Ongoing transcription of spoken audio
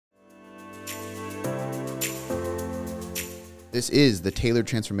This is the Tailored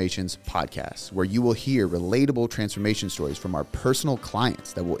Transformations podcast, where you will hear relatable transformation stories from our personal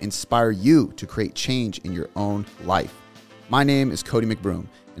clients that will inspire you to create change in your own life. My name is Cody McBroom,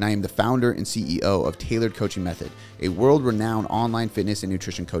 and I am the founder and CEO of Tailored Coaching Method, a world-renowned online fitness and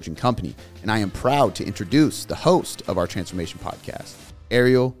nutrition coaching company, and I am proud to introduce the host of our transformation podcast,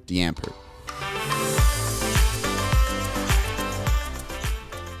 Ariel D'Amper.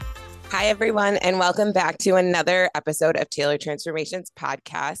 Hi, everyone, and welcome back to another episode of Tailored Transformations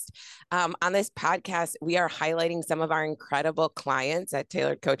podcast. On this podcast, we are highlighting some of our incredible clients at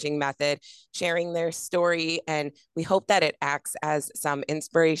Tailored Coaching Method, sharing their story, and we hope that it acts as some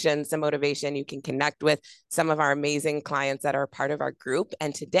inspiration, some motivation. You can connect with some of our amazing clients that are part of our group.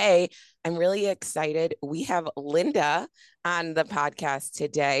 And today, I'm really excited. We have Linda on the podcast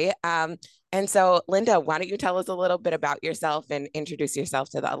today. And so, Linda, why don't you tell us a little bit about yourself and introduce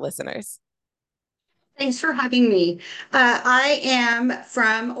yourself to the listeners? Thanks for having me. I am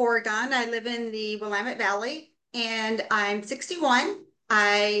from Oregon. I live in the Willamette Valley, and I'm 61.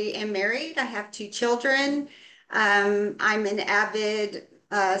 I am married. I have two children. I'm an avid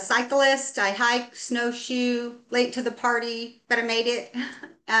cyclist. I hike, snowshoe, late to the party, but I made it.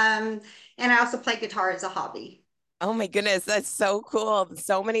 And I also play guitar as a hobby. Oh my goodness, that's so cool.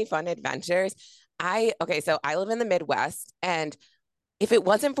 So many fun adventures. So I live in the Midwest, and if it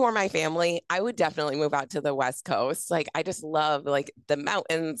wasn't for my family, I would definitely move out to the West Coast. Like I just love like the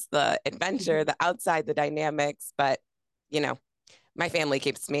mountains, the adventure, the outside, the dynamics, but my family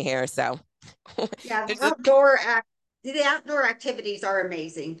keeps me here. So Yeah, there's a the outdoor activities are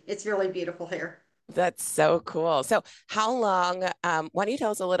amazing. It's really beautiful here. That's so cool. So how long, why don't you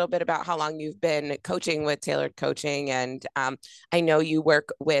tell us a little bit about how long you've been coaching with Tailored Coaching? And I know you work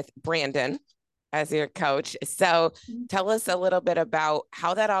with Brandon as your coach. So tell us a little bit about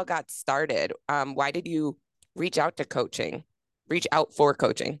how that all got started. Why did you reach out for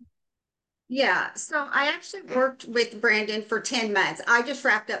coaching? Yeah, so I actually worked with Brandon for 10 months. I just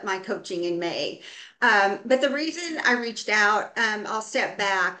wrapped up my coaching in May. But the reason I reached out, I'll step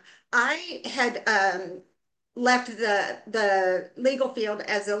back. I had left the legal field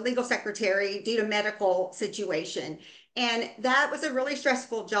as a legal secretary due to medical situation. And that was a really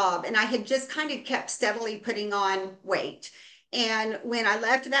stressful job. And I had just kind of kept steadily putting on weight. And when I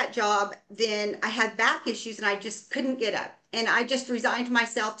left that job, then I had back issues and I just couldn't get up. And I just resigned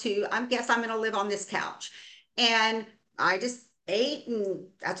myself to, I guess I'm going to live on this couch. And I just ate and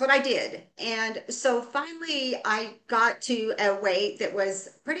that's what I did. And so finally I got to a weight that was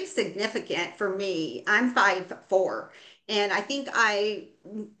pretty significant for me. I'm 5'4", and I think I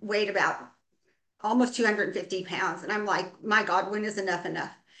weighed about almost 250 pounds. And I'm like, my God, when is enough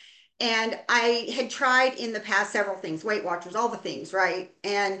enough? And I had tried in the past several things, Weight Watchers, all the things, right?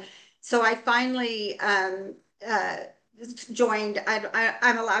 And so I finally uh, joined.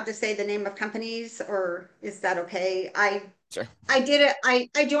 I'm allowed to say the name of companies, or is that okay? Sure. I did it.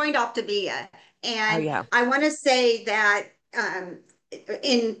 I joined Optavia, Oh and yeah. I want to say that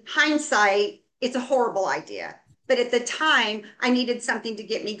in hindsight, it's a horrible idea. But at the time, I needed something to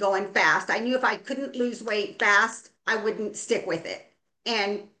get me going fast. I knew if I couldn't lose weight fast, I wouldn't stick with it.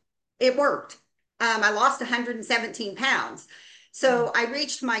 And it worked. I lost 117 pounds. So I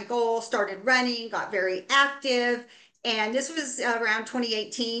reached my goal, started running, got very active. And this was around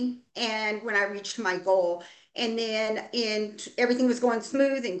 2018. And when I reached my goal, and then everything was going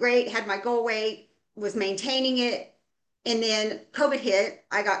smooth and great, had my goal weight, was maintaining it. And then COVID hit,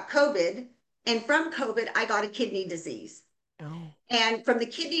 I got COVID. And from COVID, I got a kidney disease. Oh. And from the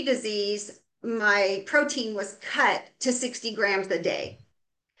kidney disease, my protein was cut to 60 grams a day.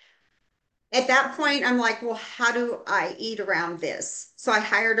 At that point, I'm like, well, how do I eat around this? So I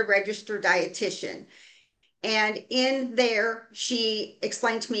hired a registered dietitian. And in there, she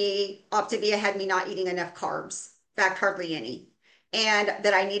explained to me Optavia had me not eating enough carbs, in fact, hardly any, and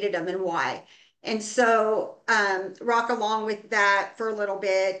that I needed them and why. And so rock along with that for a little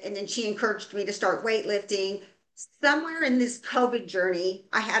bit. And then she encouraged me to start weightlifting. Somewhere in this COVID journey,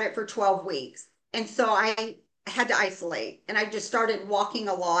 I had it for 12 weeks. And so I had to isolate and I just started walking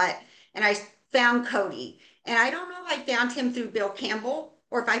a lot and I found Cody. And I don't know if I found him through Bill Campbell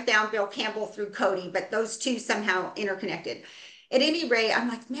or if I found Bill Campbell through Cody, but those two somehow interconnected. At any rate, I'm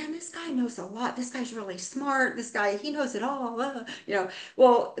like, man, this guy knows a lot. This guy's really smart. This guy, he knows it all.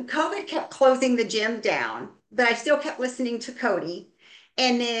 Well, COVID kept closing the gym down, but I still kept listening to Cody.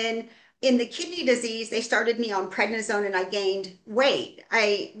 And then in the kidney disease, they started me on prednisone and I gained weight.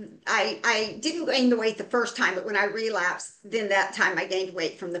 I didn't gain the weight the first time, but when I relapsed, then that time I gained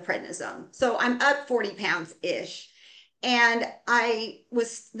weight from the prednisone. So I'm up 40 pounds ish. And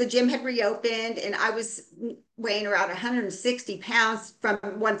the gym had reopened and I was weighing around 160 pounds from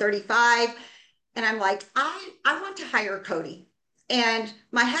 135. And I'm like, I want to hire Cody. And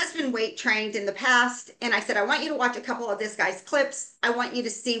my husband weight trained in the past. And I said, I want you to watch a couple of this guy's clips. I want you to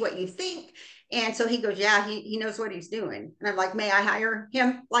see what you think. And so he goes, yeah, he knows what he's doing. And I'm like, may I hire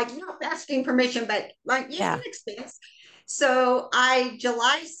him? Like, not asking permission, but like, yeah, an expense. So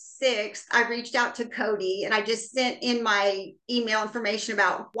July 6th, I reached out to Cody and I just sent in my email information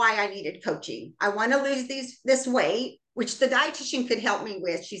about why I needed coaching. I want to lose this weight, which the dietitian could help me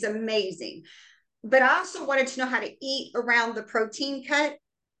with. She's amazing. But I also wanted to know how to eat around the protein cut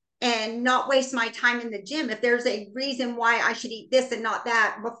and not waste my time in the gym. If there's a reason why I should eat this and not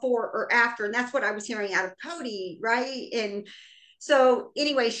that before or after. And that's what I was hearing out of Cody, right? And so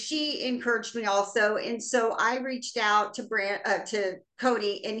anyway, she encouraged me also. And so I reached out to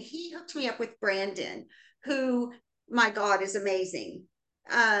Cody, and he hooked me up with Brandon, who, my God, is amazing.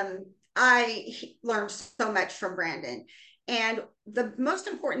 I learned so much from Brandon. And the most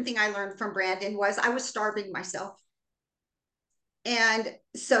important thing I learned from Brandon was I was starving myself. And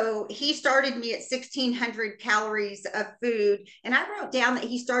so he started me at 1,600 calories of food. And I wrote down that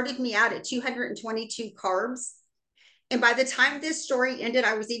he started me out at 222 carbs. And by the time this story ended,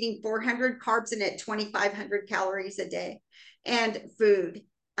 I was eating 400 carbs and at 2,500 calories a day and food.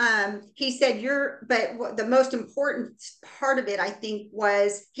 He said, but the most important part of it, I think,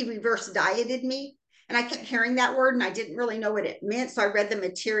 was he reverse dieted me. And I kept hearing that word and I didn't really know what it meant. So I read the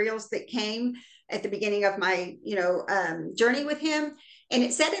materials that came at the beginning of my, journey with him. And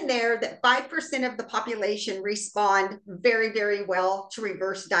it said in there that 5% of the population respond very, very well to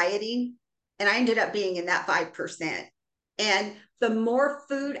reverse dieting. And I ended up being in that 5%. And the more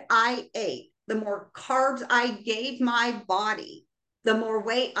food I ate, the more carbs I gave my body, the more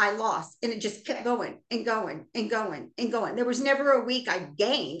weight I lost. And it just kept going and going and going and going. There was never a week I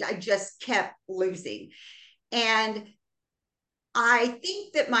gained. I just kept losing. And I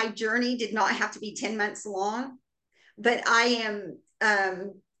think that my journey did not have to be 10 months long, but I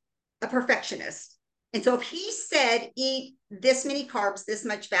am a perfectionist. And so if he said, eat this many carbs, this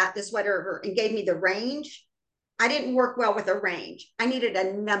much fat, this whatever, and gave me the range, I didn't work well with a range. I needed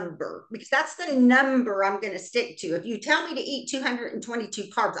a number because that's the number I'm going to stick to. If you tell me to eat 222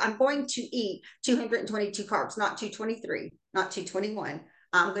 carbs, I'm going to eat 222 carbs, not 223, not 221.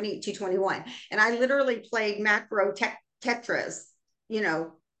 I'm going to eat 221. And I literally played macro tetras,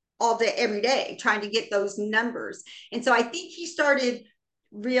 all day, every day, trying to get those numbers. And so I think he started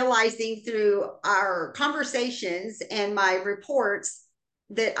realizing through our conversations and my reports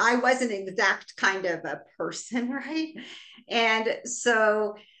that I was an exact kind of a person, right? And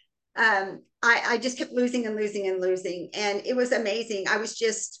so I just kept losing and losing and losing. And it was amazing. I was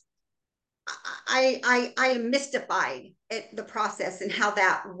just, I am mystified at the process and how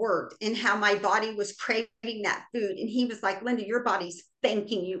that worked and how my body was craving that food. And he was like, Linda, your body's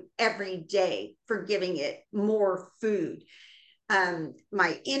thanking you every day for giving it more food.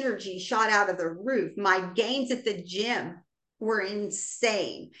 My energy shot out of the roof. My gains at the gym were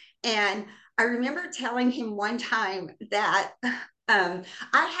insane. And I remember telling him one time that I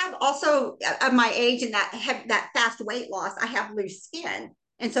have also, at my age and that fast weight loss, I have loose skin.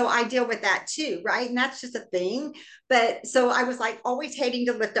 And so I deal with that too, right? And that's just a thing. But so I was like always hating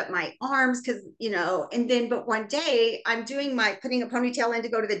to lift up my arms because, but one day I'm putting a ponytail in to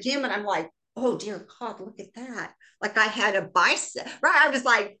go to the gym and I'm like, oh dear God, look at that. Like I had a bicep, right? I was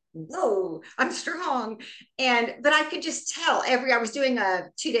like, whoa, I'm strong. But I could just tell I was doing a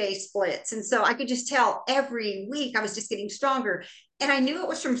 2-day splits. And so I could just tell every week I was just getting stronger. And I knew it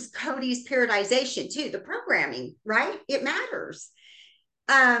was from Cody's periodization too, the programming, right? It matters.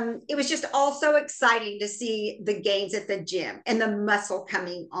 It was just also exciting to see the gains at the gym and the muscle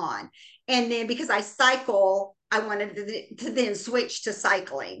coming on. And then because I cycle, I wanted to then switch to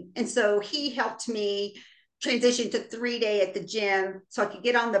cycling. And so he helped me transition to 3-day at the gym so I could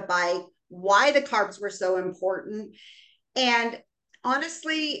get on the bike, why the carbs were so important. And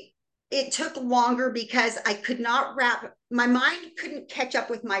honestly, it took longer because I could not my mind couldn't catch up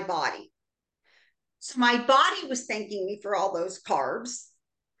with my body. So my body was thanking me for all those carbs,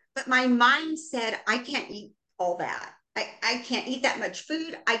 but my mind said, I can't eat all that. I can't eat that much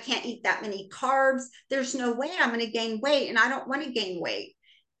food. I can't eat that many carbs. There's no way I'm going to gain weight, and I don't want to gain weight.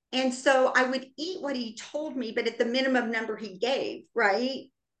 And so I would eat what he told me, but at the minimum number he gave, right?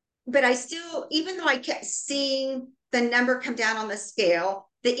 But I still, even though I kept seeing the number come down on the scale,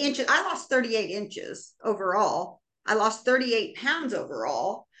 the inches, I lost 38 inches overall. I lost 38 pounds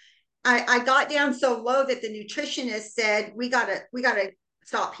overall. I got down so low that the nutritionist said, we gotta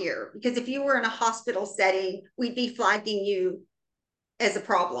stop here, because if you were in a hospital setting, we'd be flagging you as a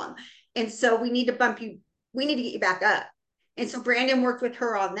problem. And so we need to bump you we need to get you back up. And so Brandon worked with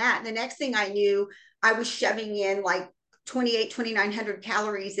her on that. And the next thing I knew, I was shoving in like 2,900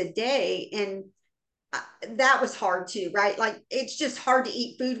 calories a day. And that was hard too, right? Like it's just hard to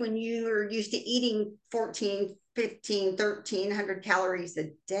eat food when you are used to eating 14, 15, 1,300 calories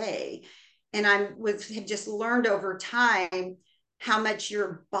a day. And had just learned over time how much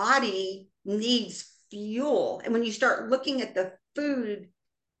your body needs fuel. And when you start looking at the food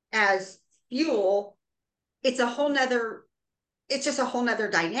as fuel, it's just a whole nother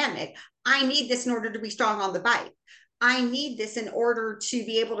dynamic. I need this in order to be strong on the bike. I need this in order to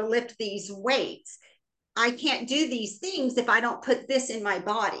be able to lift these weights. I can't do these things if I don't put this in my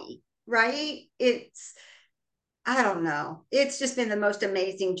body, right? I don't know. It's just been the most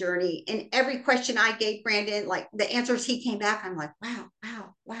amazing journey. And every question I gave Brandon, like the answers he came back, I'm like, wow,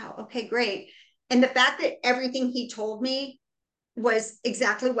 wow, wow. Okay, great. And the fact that everything he told me was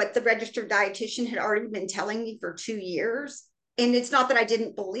exactly what the registered dietitian had already been telling me for 2 years. And it's not that I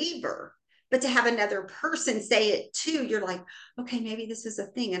didn't believe her, but to have another person say it too, you're like, okay, maybe this is a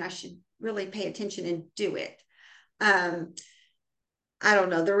thing and I should really pay attention and do it. I don't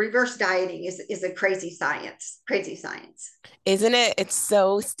know. The reverse dieting is a crazy science, crazy science. Isn't it? It's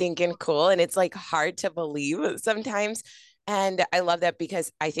so stinking cool. And it's like hard to believe sometimes. And I love that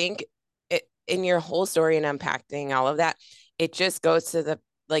because I think in your whole story and unpacking all of that, it just goes to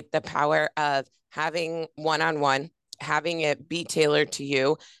the power of having one-on-one, having it be tailored to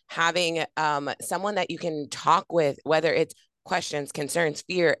you, having someone that you can talk with, whether it's questions, concerns,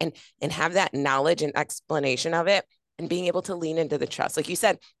 fear, and have that knowledge and explanation of it, and being able to lean into the trust. Like you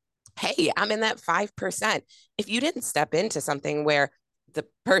said, hey, I'm in that 5%. If you didn't step into something where the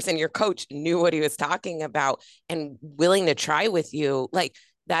person, your coach, knew what he was talking about and willing to try with you, like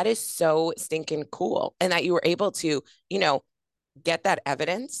that is so stinking cool. And that you were able to, get that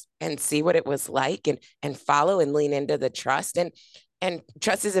evidence and see what it was like, and follow and lean into the trust. And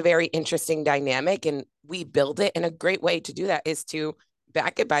trust is a very interesting dynamic, and we build it. And a great way to do that is to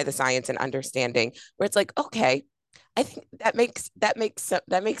back it by the science and understanding, where it's like, okay, I think that makes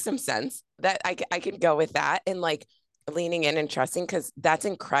some sense, that I can go with that, and like leaning in and trusting, because that's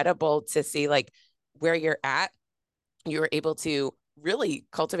incredible to see, like where you're at. You're able to really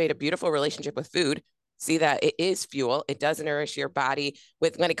cultivate a beautiful relationship with food, see that it is fuel. It does nourish your body.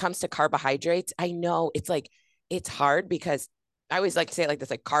 When it comes to carbohydrates, I know it's hard, because I always like to say it like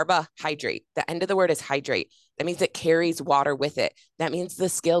this, like carbohydrate. The end of the word is hydrate. That means it carries water with it. That means the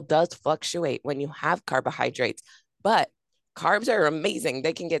scale does fluctuate when you have carbohydrates. But carbs are amazing.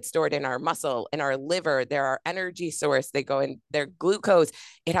 They can get stored in our muscle, in our liver. They're our energy source. They go in their glucose.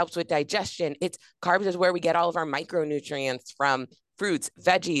 It helps with digestion. Carbs is where we get all of our micronutrients from: fruits,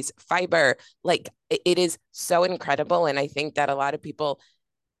 veggies, fiber. Like it is so incredible. And I think that a lot of people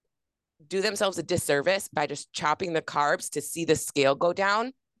do themselves a disservice by just chopping the carbs to see the scale go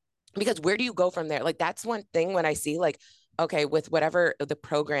down, because where do you go from there? Like that's one thing when I see, like, okay, with whatever the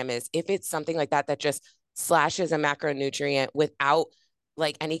program is, if it's something like that just slashes a macronutrient without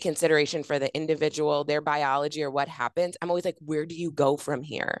like any consideration for the individual, their biology, or what happens, I'm always like, where do you go from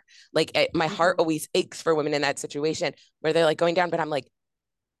here? Like my heart always aches for women in that situation where they're like going down, but I'm like,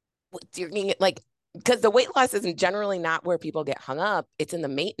 what, you're like, because the weight loss isn't generally not where people get hung up. It's in the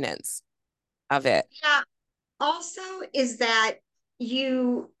maintenance of it. Yeah. Also, is that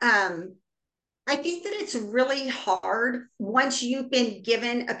you I think that it's really hard once you've been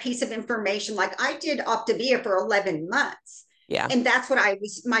given a piece of information. Like I did Optavia for 11 months. Yeah. And that's what I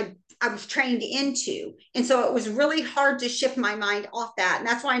was trained into. And so it was really hard to shift my mind off that. And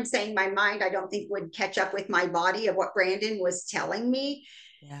that's why I'm saying my mind, I don't think would catch up with my body of what Brandon was telling me.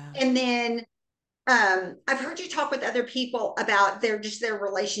 Yeah. And then I've heard you talk with other people about their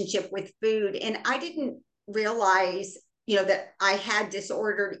relationship with food. And I didn't realize, that I had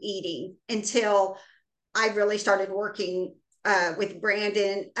disordered eating until I really started working with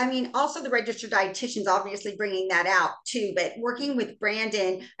Brandon. I mean, also the registered dietitians obviously bringing that out too, but working with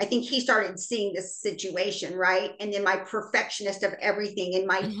Brandon, I think he started seeing this situation, right? And then my perfectionist of everything and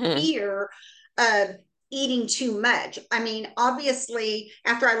my Mm-hmm. fear of eating too much. I mean, obviously,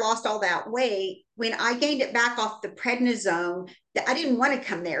 after I lost all that weight, when I gained it back off the prednisone, I didn't want to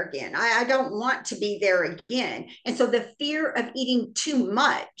come there again. I don't want to be there again. And so the fear of eating too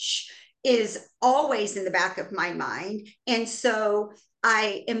much is always in the back of my mind. And so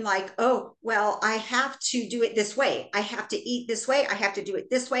I am like, oh, well, I have to do it this way. I have to eat this way. I have to do it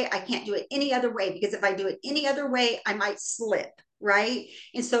this way. I can't do it any other way, because if I do it any other way, I might slip. Right.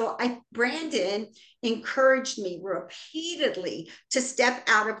 And so Brandon encouraged me repeatedly to step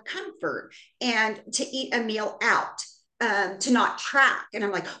out of comfort and to eat a meal out. to not track. And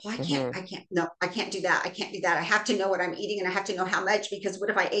I'm like, oh, Mm-hmm. no, I can't do that. I can't do that. I have to know what I'm eating and I have to know how much, because what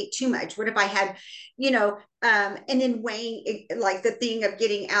if I ate too much? What if I had, and then weighing it, like the thing of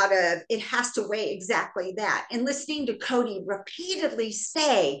getting out of, it has to weigh exactly that. And listening to Cody repeatedly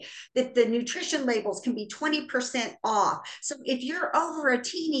say that the nutrition labels can be 20% off. So if you're over a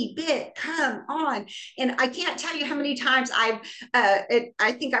teeny bit, come on. And I can't tell you how many times I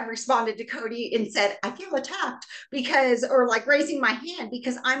think I've responded to Cody and said, I feel attacked, because, or like raising my hand,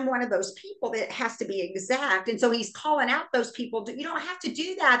 because I'm one of those people that has to be exact. And so he's calling out those people. You don't have to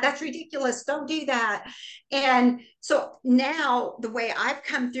do that. That's ridiculous. Don't do that. And so now the way I've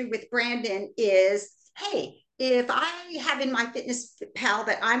come through with Brandon is, hey, if I have in my fitness pal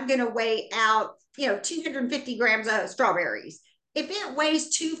that I'm going to weigh out, 250 grams of strawberries, if it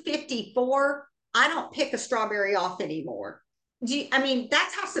weighs 254, I don't pick a strawberry off anymore.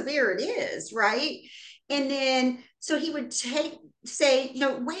 That's how severe it is, right? And then, so he would say,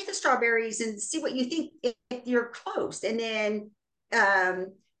 weigh the strawberries and see what you think if you're close. And then,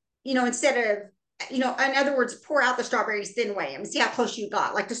 instead of, in other words, pour out the strawberries, then weigh them, see how close you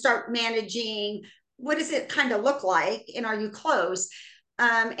got, like to start managing, what does it kind of look like? And are you close?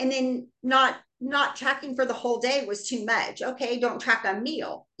 And then not tracking for the whole day was too much. Okay, don't track a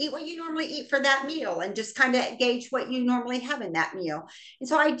meal. Eat what you normally eat for that meal and just kind of gauge what you normally have in that meal. And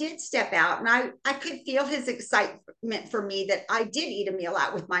so I did step out, and I could feel his excitement for me that I did eat a meal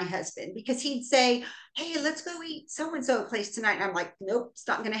out with my husband, because he'd say, hey, let's go eat so-and-so place tonight. And I'm like, nope, it's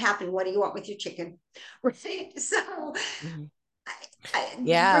not going to happen. What do you want with your chicken? Right. So Mm-hmm.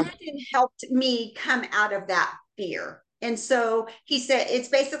 Yeah. Brandon helped me come out of that fear. And so he said, it's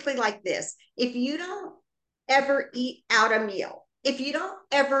basically like this. If you don't ever eat out a meal, if you don't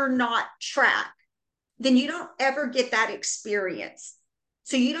ever not track, then you don't ever get that experience.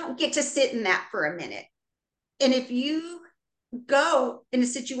 So you don't get to sit in that for a minute. And if you go in a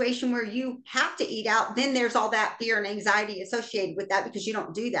situation where you have to eat out, then there's all that fear and anxiety associated with that, because you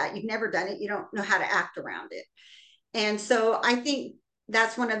don't do that. You've never done it. You don't know how to act around it. And so I think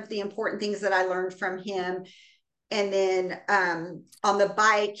that's one of the important things that I learned from him. And then on the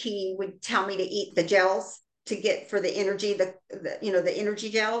bike, he would tell me to eat the gels to get for the energy, the energy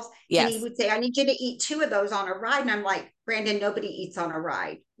gels. And he Yes. would say, I need you to eat 2 of those on a ride. And I'm like, Brandon, nobody eats on a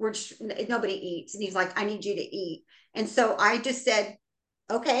ride. Nobody eats. And he's like, I need you to eat. And so I just said,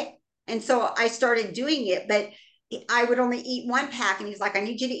 okay. And so I started doing it, but I would only eat 1 pack. And he's like, I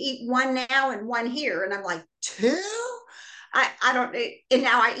need you to eat 1 now and 1 here. And I'm like, 2? I don't, and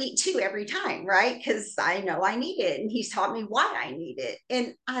now I eat 2 every time, right? Because I know I need it. And he's taught me why I need it.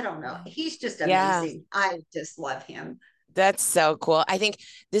 And I don't know. He's just Yeah. amazing. I just love him. That's so cool. I think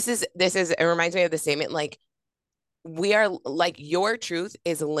it reminds me of the statement, like, we are like, your truth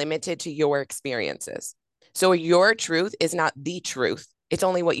is limited to your experiences. So your truth is not the truth. It's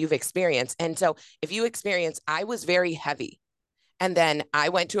only what you've experienced. And so if you experience, I was very heavy, and then I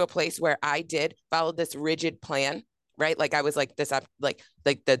went to a place where I did follow this rigid plan, right? Like I was like this, like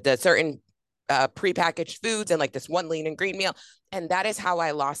the certain prepackaged foods and like this one lean and green meal. And that is how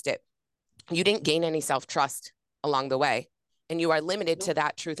I lost it. You didn't gain any self-trust along the way. And you are limited to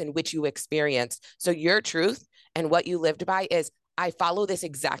that truth in which you experienced. So your truth and what you lived by is, I follow this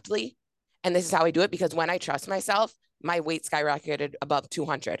exactly. And this is how I do it, because when I trust myself, my weight skyrocketed above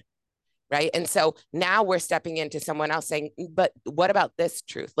 200. Right. And so now we're stepping into someone else saying, but what about this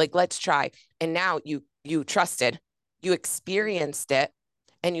truth? Like, let's try. And now you trusted, you experienced it,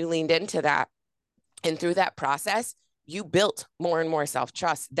 and you leaned into that. And through that process, you built more and more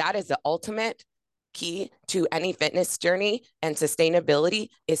self-trust. That is the ultimate key to any fitness journey and sustainability,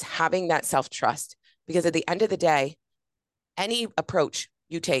 is having that self-trust. Because at the end of the day, any approach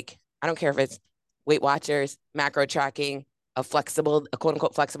you take, I don't care if it's Weight Watchers, macro tracking, a quote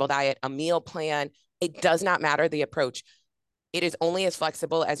unquote flexible diet, a meal plan, it does not matter the approach. It is only as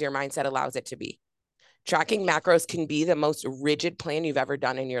flexible as your mindset allows it to be. Tracking macros can be the most rigid plan you've ever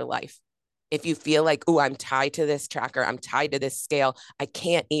done in your life. If you feel like, oh, I'm tied to this tracker, I'm tied to this scale, I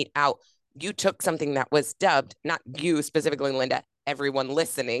can't eat out. You took something that was dubbed, not you specifically, Linda, everyone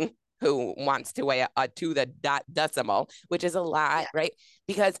listening who wants to weigh to the dot decimal, which is a lot, right?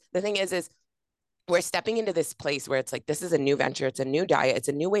 Because the thing is we're stepping into this place where it's like, this is a new venture. It's a new diet. It's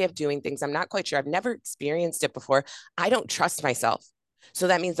a new way of doing things. I'm not quite sure. I've never experienced it before. I don't trust myself. So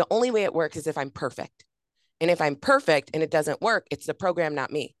that means the only way it works is if I'm perfect. And if I'm perfect and it doesn't work, it's the program,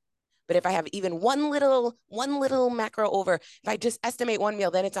 not me. But if I have even one little macro over, if I just estimate 1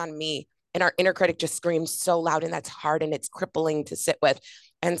 meal, then it's on me. And our inner critic just screams so loud, and that's hard and it's crippling to sit with.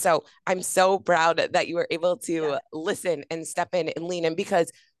 And so I'm so proud that you were able to listen and step in and lean in, because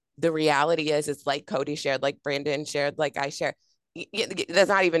the reality is, it's like Cody shared, like Brandon shared, like I shared. That's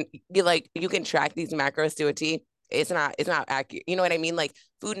not even, you can track these macros to a T. It's not accurate. You know what I mean? Like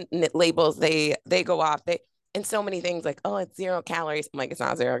food labels, they go off. And so many things like, oh, it's 0 calories. I'm like, it's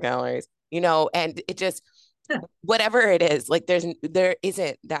not 0 calories, and it just, whatever it is, like there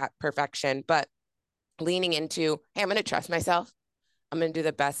isn't that perfection, but leaning into, hey, I'm going to trust myself. I'm going to do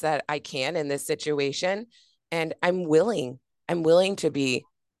the best that I can in this situation. And I'm willing to be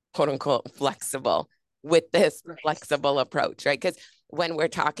quote unquote flexible with this flexible approach, right? Because when we're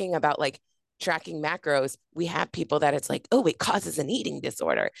talking about like tracking macros, we have people that it's like, oh, it causes an eating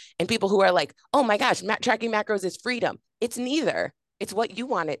disorder. And people who are like, oh my gosh, tracking macros is freedom. It's neither. It's what you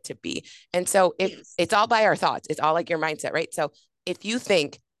want it to be. And so if it's all by our thoughts, it's all like your mindset, right? So if you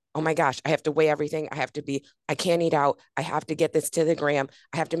think, oh my gosh, I have to weigh everything. I can't eat out. I have to get this to the gram.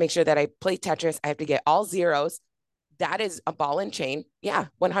 I have to make sure that I play Tetris. I have to get all zeros. That is a ball and chain. Yeah,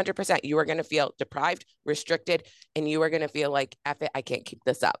 100%. You are going to feel deprived, restricted, and you are going to feel like, F it, I can't keep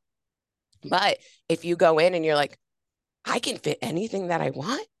this up. But if you go in and you're like, I can fit anything that I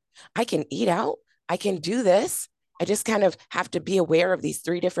want, I can eat out, I can do this. I just kind of have to be aware of these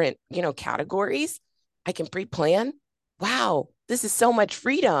 3 different, categories. I can pre-plan. Wow, this is so much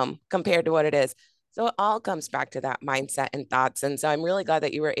freedom compared to what it is. So it all comes back to that mindset and thoughts. And so I'm really glad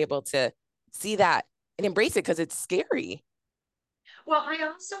that you were able to see that and embrace it, because it's scary. Well, I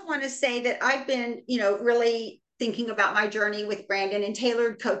also want to say that I've been, really thinking about my journey with Brandon and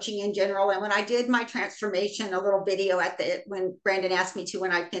tailored coaching in general. And when I did my transformation, a little video when Brandon asked me to,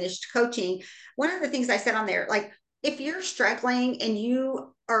 when I finished coaching, one of the things I said on there, like, if you're struggling and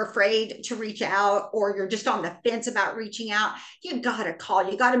you are afraid to reach out, or you're just on the fence about reaching out, you got to call.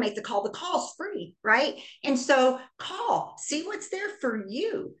 You got to make the call. The call's free, right? And so call, see what's there for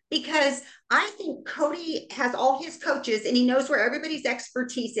you, because I think Cody has all his coaches and he knows where everybody's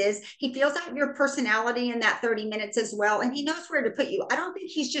expertise is. He feels out your personality in that 30 minutes as well. And he knows where to put you. I don't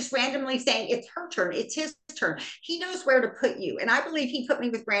think he's just randomly saying it's her turn. It's his turn. He knows where to put you. And I believe he put me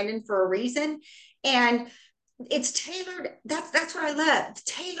with Brandon for a reason. And it's tailored. That's what I love. It's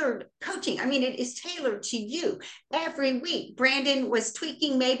tailored coaching. I mean, it is tailored to you every week. Brandon was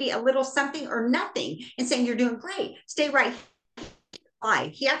tweaking maybe a little something or nothing and saying, you're doing great. Stay right.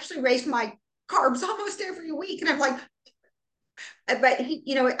 He actually raised my carbs almost every week. And I'm like, but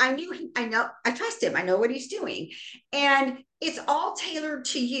I trust him. I know what he's doing. And it's all tailored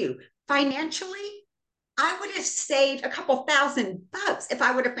to you. Financially, I would have saved a couple $1,000 if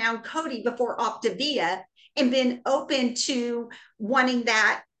I would have found Cody before Optavia and been open to wanting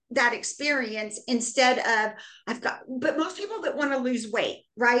that experience instead of but most people that want to lose weight,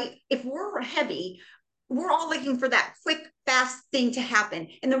 right? If we're heavy, we're all looking for that quick, fast thing to happen.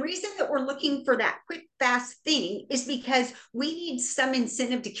 And the reason that we're looking for that quick, fast thing is because we need some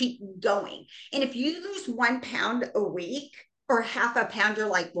incentive to keep going. And if you lose 1 pound a week, or half a pound, you're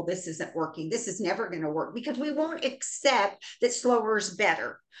like, well, this isn't working. This is never going to work, because we won't accept that slower is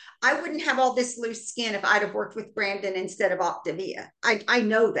better. I wouldn't have all this loose skin if I'd have worked with Brandon instead of Optavia. I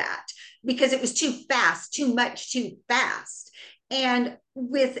know that, because it was too fast, too much, too fast. And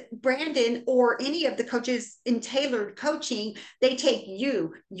with Brandon or any of the coaches in tailored coaching, they take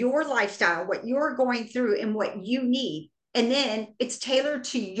your lifestyle, what you're going through and what you need. And then it's tailored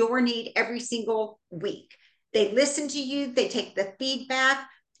to your need every single week. They listen to you. They take the feedback.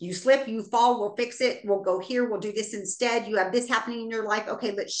 You slip, you fall, we'll fix it. We'll go here. We'll do this instead. You have this happening in your life.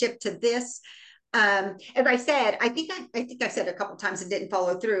 Okay, let's shift to this. As I said, I think I said a couple of times and didn't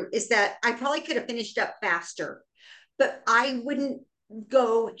follow through, is that I probably could have finished up faster, but I wouldn't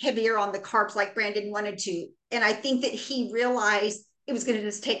go heavier on the carbs like Brandon wanted to. And I think that he realized it was going to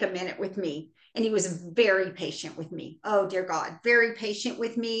just take a minute with me. And he was very patient with me. Oh, dear God, very patient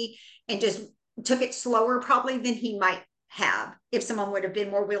with me, and just took it slower probably than he might have if someone would have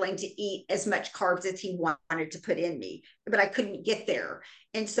been more willing to eat as much carbs as he wanted to put in me. But I couldn't get there.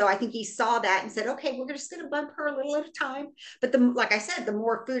 And so I think he saw that and said, okay, we're just going to bump her a little at a time. But like I said, the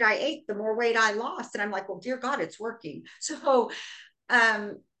more food I ate, the more weight I lost. And I'm like, well, dear God, it's working. So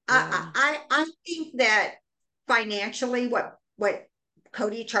I think that financially, what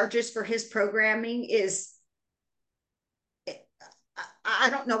Cody charges for his programming is,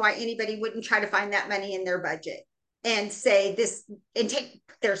 I don't know why anybody wouldn't try to find that money in their budget and say this, and take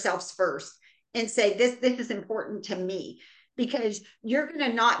themselves first and say, this is important to me, because you're going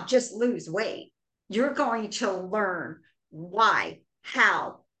to not just lose weight. You're going to learn why,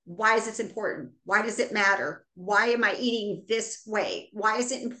 how, why is this important? Why does it matter? Why am I eating this way? Why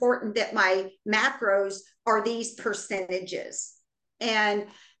is it important that my macros are these percentages? And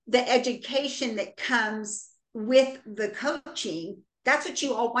the education that comes with the coaching That's what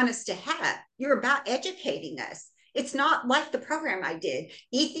you all want us to have. You're about educating us. It's not like the program I did.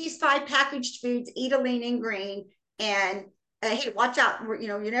 Eat these 5 packaged foods, eat a lean and green, and hey, watch out.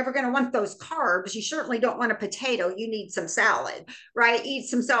 You're never going to want those carbs. You certainly don't want a potato. You need some salad, right? Eat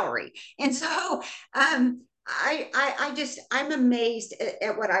some celery. And so I'm amazed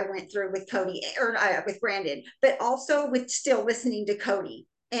at what I went through with Cody or with Brandon, but also with still listening to Cody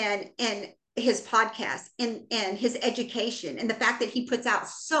and his podcast and his education and the fact that he puts out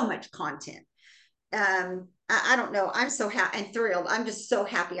so much content. I don't know. I'm so happy and thrilled. I'm just so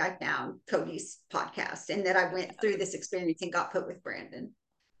happy I found Cody's podcast and that I went through this experience and got put with Brandon.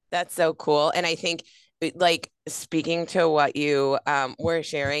 That's so cool. And I think like speaking to what you were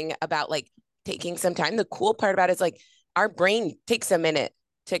sharing about like taking some time, the cool part about it is like our brain takes a minute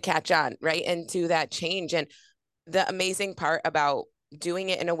to catch on, right? And to that change. And the amazing part about doing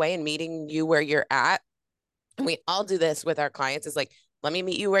it in a way and meeting you where you're at, and we all do this with our clients, is like, let me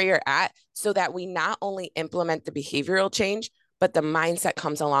meet you where you're at so that we not only implement the behavioral change, but the mindset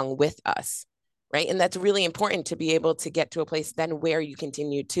comes along with us. Right. And that's really important to be able to get to a place then where you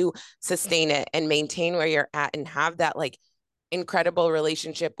continue to sustain it and maintain where you're at and have that like incredible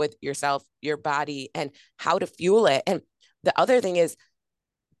relationship with yourself, your body, and how to fuel it. And the other thing is,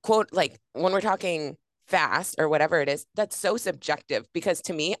 quote, like when we're talking fast or whatever it is, that's so subjective because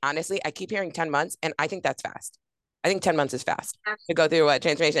to me, honestly, I keep hearing 10 months and I think that's fast. I think 10 months is fast to go through a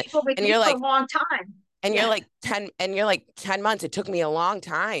transformation. And you're like, a long time. And you're like 10 months. It took me a long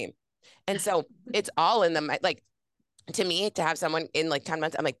time. And so it's all in the, like, to me, to have someone in like 10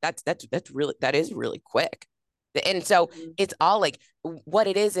 months, I'm like, that is really quick. And so it's all like what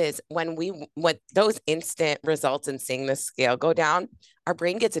it is when those instant results and seeing the scale go down, our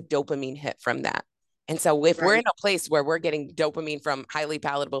brain gets a dopamine hit from that. And so if we're in a place where we're getting dopamine from highly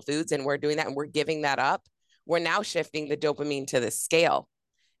palatable foods and we're doing that and we're giving that up, we're now shifting the dopamine to the scale.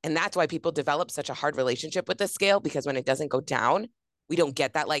 And that's why people develop such a hard relationship with the scale, because when it doesn't go down, we don't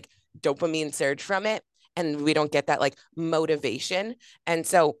get that like dopamine surge from it. And we don't get that like motivation. And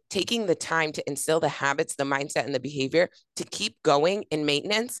so taking the time to instill the habits, the mindset, and the behavior to keep going in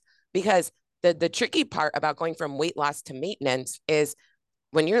maintenance, because the tricky part about going from weight loss to maintenance is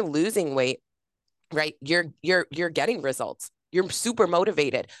when you're losing weight, right? You're getting results. You're super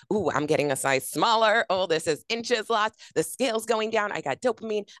motivated. Ooh, I'm getting a size smaller. Oh, this is inches lost. The scale's going down. I got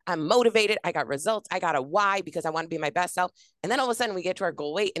dopamine. I'm motivated. I got results. I got a why because I want to be my best self. And then all of a sudden we get to our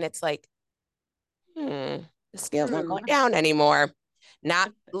goal weight and it's like, the scale's not going down anymore.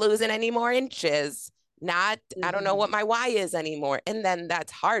 Not losing any more inches. I don't know what my why is anymore. And then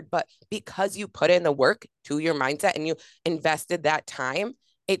that's hard. But because you put in the work to your mindset and you invested that time,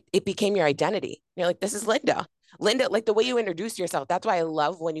 it became your identity. You're like, this is Linda. Linda, like the way you introduce yourself. That's why I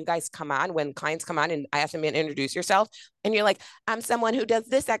love when you guys come on, when clients come on and I ask them to introduce yourself. And you're like, I'm someone who does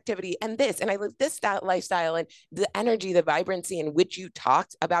this activity and this, and I live this lifestyle, and the energy, the vibrancy in which you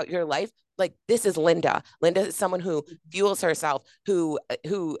talked about your life. Like, this is Linda. Linda is someone who fuels herself, who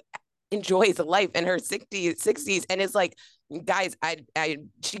enjoys life in her 60s and is like, guys,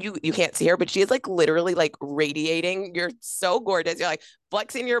 you can't see her, but she is like literally like radiating. You're so gorgeous. You're like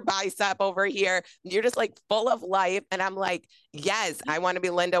flexing your bicep over here. You're just like full of life. And I'm like, yes, I want to be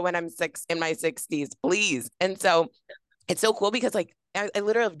Linda when I'm in my 60s, please. And so it's so cool because like I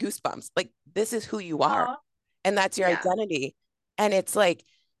literally have goosebumps. Like, this is who you are. Aww. And that's your identity. And it's like,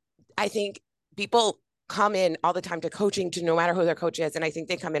 I think people come in all the time to coaching, to no matter who their coach is. And I think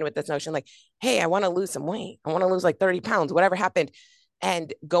they come in with this notion like, hey, I want to lose some weight. I want to lose like 30 pounds, whatever happened.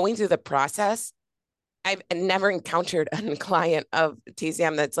 And going through the process, I've never encountered a client of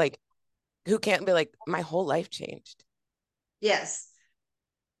TCM that's like, who can't be like, my whole life changed. Yes.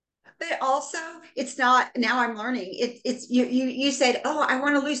 But also it's not, now I'm learning it's you said, oh, I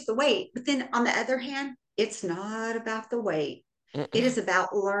want to lose the weight. But then on the other hand, it's not about the weight. It is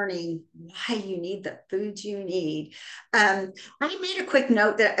about learning why you need the foods you need. I made a quick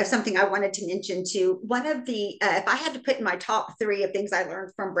note of something I wanted to mention too. One of the, if I had to put in my top 3 of things I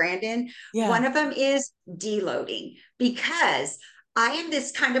learned from Brandon, one of them is deloading, because I am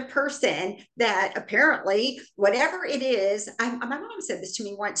this kind of person that apparently, whatever it is, my mom said this to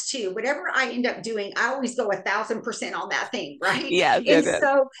me once too, whatever I end up doing, I always go 1,000% on that thing, right?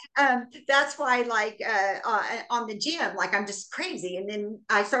 So that's why, like on the gym, like I'm just crazy. And then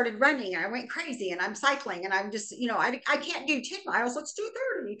I started running and I went crazy, and I'm cycling and I'm just, I can't do 10 miles, let's do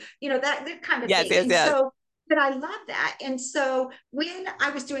 30, that kind of thing. So, but I love that. And so when I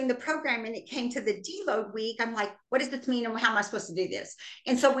was doing the program and it came to the deload week, I'm like, what does this mean? And how am I supposed to do this?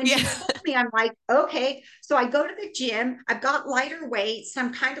 And so when he told me, I'm like, okay. So I go to the gym, I've got lighter weights,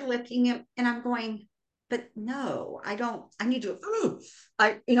 I'm kind of lifting him, and I'm going, but no, I don't, I need to,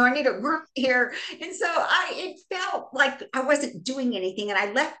 I need to work here. And so it felt like I wasn't doing anything. And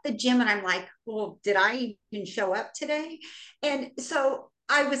I left the gym and I'm like, well, did I even show up today? And so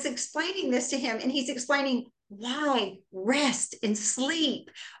I was explaining this to him, and he's explaining why rest and sleep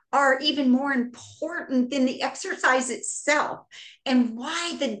are even more important than the exercise itself, and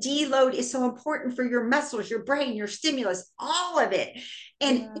why the deload is so important for your muscles, your brain, your stimulus, all of it.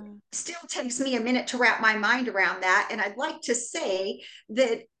 And it still takes me a minute to wrap my mind around that. And I'd like to say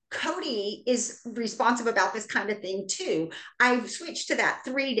that Cody is responsive about this kind of thing too. I switched to that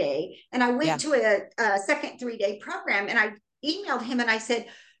 3-day, and I went to a second 3-day program, and I emailed him and I said,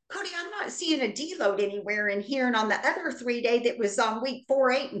 Cody, I'm not seeing a deload anywhere in here. And on the other 3-day that was on week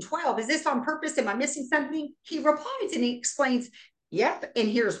 4, 8, and 12, is this on purpose? Am I missing something? He replies and he explains, yep, and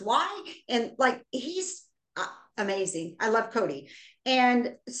here's why. And like, he's amazing. I love Cody.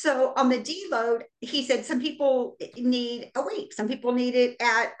 And so on the deload, he said some people need a week. Some people need it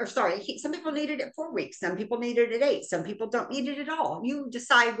some people need it at 4 weeks. Some people need it at 8. Some people don't need it at all. You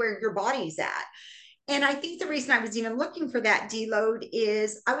decide where your body's at. And I think the reason I was even looking for that deload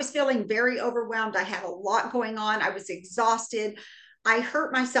is I was feeling very overwhelmed. I had a lot going on. I was exhausted. I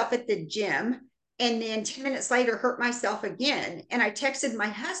hurt myself at the gym, and then 10 minutes later hurt myself again. And I texted my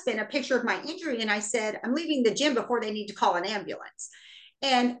husband a picture of my injury, and I said, I'm leaving the gym before they need to call an ambulance.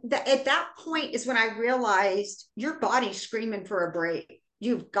 And at that point is when I realized your body's screaming for a break.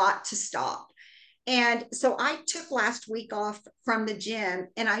 You've got to stop. And so I took last week off from the gym,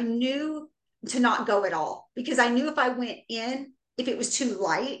 and I knew to not go at all, because I knew if I went in, if it was too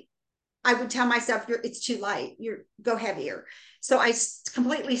light, I would tell myself, it's too light, go heavier. So I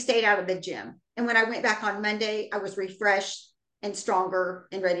completely stayed out of the gym. And when I went back on Monday, I was refreshed and stronger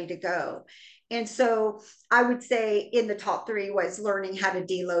and ready to go. And so I would say in the top 3 was learning how to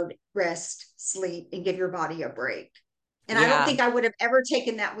deload, rest, sleep, and give your body a break. And I don't think I would have ever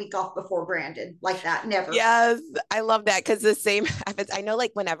taken that week off before Brandon like that. Never. Yes. I love that. Cause the same happens. I know,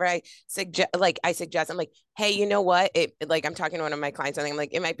 like, whenever I suggest, I'm like, hey, you know what? I'm talking to one of my clients, and I'm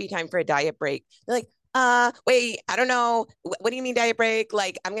like, it might be time for a diet break. They're like, wait, I don't know. What do you mean diet break?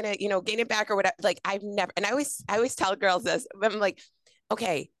 Like, I'm going to, gain it back or whatever. Like, I've never, and I always tell girls this, but I'm like,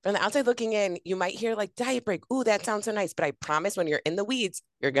 okay, from the outside looking in, you might hear like diet break. Ooh, that sounds so nice. But I promise when you're in the weeds,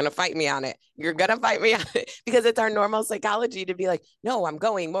 you're going to fight me on it. You're going to fight me on it, because it's our normal psychology to be like, no, I'm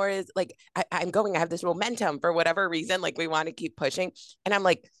going. More is like, I'm going. I have this momentum for whatever reason. Like, we want to keep pushing. And I'm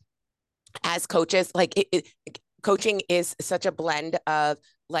like, as coaches, like coaching is such a blend of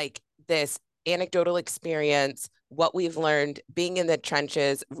like this anecdotal experience, what we've learned, being in the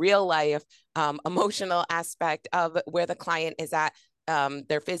trenches, real life, emotional aspect of where the client is at,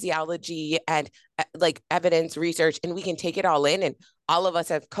 their physiology, and like evidence research, and we can take it all in. And all of us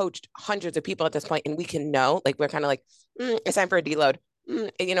have coached hundreds of people at this point, and we can know, like, we're kind of like, it's time for a deload,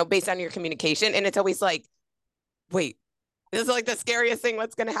 based on your communication. And it's always like, wait, this is like the scariest thing.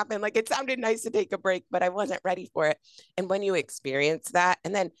 What's going to happen? Like, it sounded nice to take a break, but I wasn't ready for it. And when you experience that,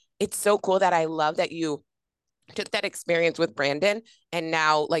 and then it's so cool that I love that you took that experience with Brandon, and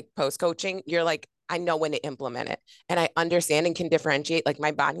now, like, post coaching, you're like, I know when to implement it, and I understand and can differentiate. Like,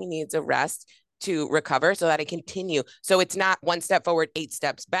 my body needs a rest to recover so that I continue. So it's not 1 step forward, 8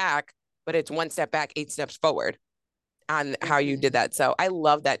 steps back, but it's 1 step back, 8 steps forward on how you did that. So I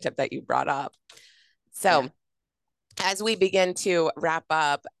love that tip that you brought up. So as we begin to wrap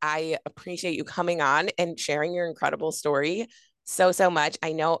up, I appreciate you coming on and sharing your incredible story so much.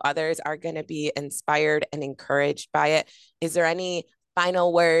 I know others are going to be inspired and encouraged by it. Is there any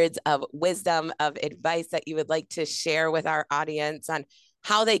final words of wisdom, of advice that you would like to share with our audience on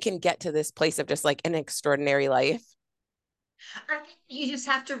how they can get to this place of just like an extraordinary life? I think you just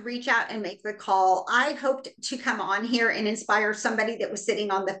have to reach out and make the call. I hoped to come on here and inspire somebody that was sitting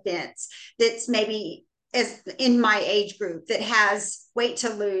on the fence, that's maybe as in my age group, that has weight to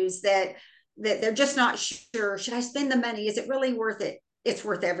lose, that they're just not sure. Should I spend the money? Is it really worth it? It's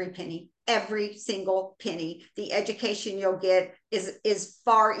worth every penny, every single penny. The education you'll get is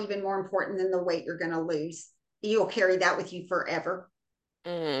far even more important than the weight you're going to lose. You'll carry that with you forever.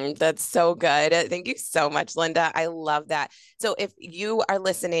 That's so good. Thank you so much, Linda. I love that. So if you are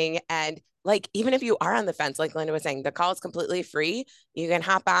listening, and like, even if you are on the fence, like Linda was saying, the call is completely free. You can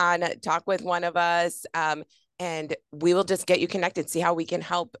hop on, talk with one of us, and we will just get you connected, see how we can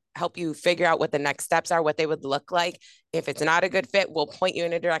help you figure out what the next steps are, what they would look like. If it's not a good fit, we'll point you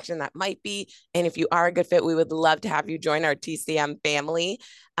in a direction that might be. And if you are a good fit, we would love to have you join our TCM family.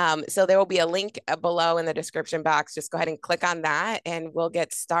 So there will be a link below in the description box. Just go ahead and click on that, and we'll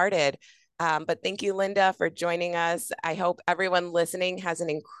get started. But thank you, Linda, for joining us. I hope everyone listening has an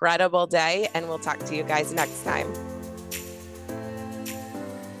incredible day, and we'll talk to you guys next time.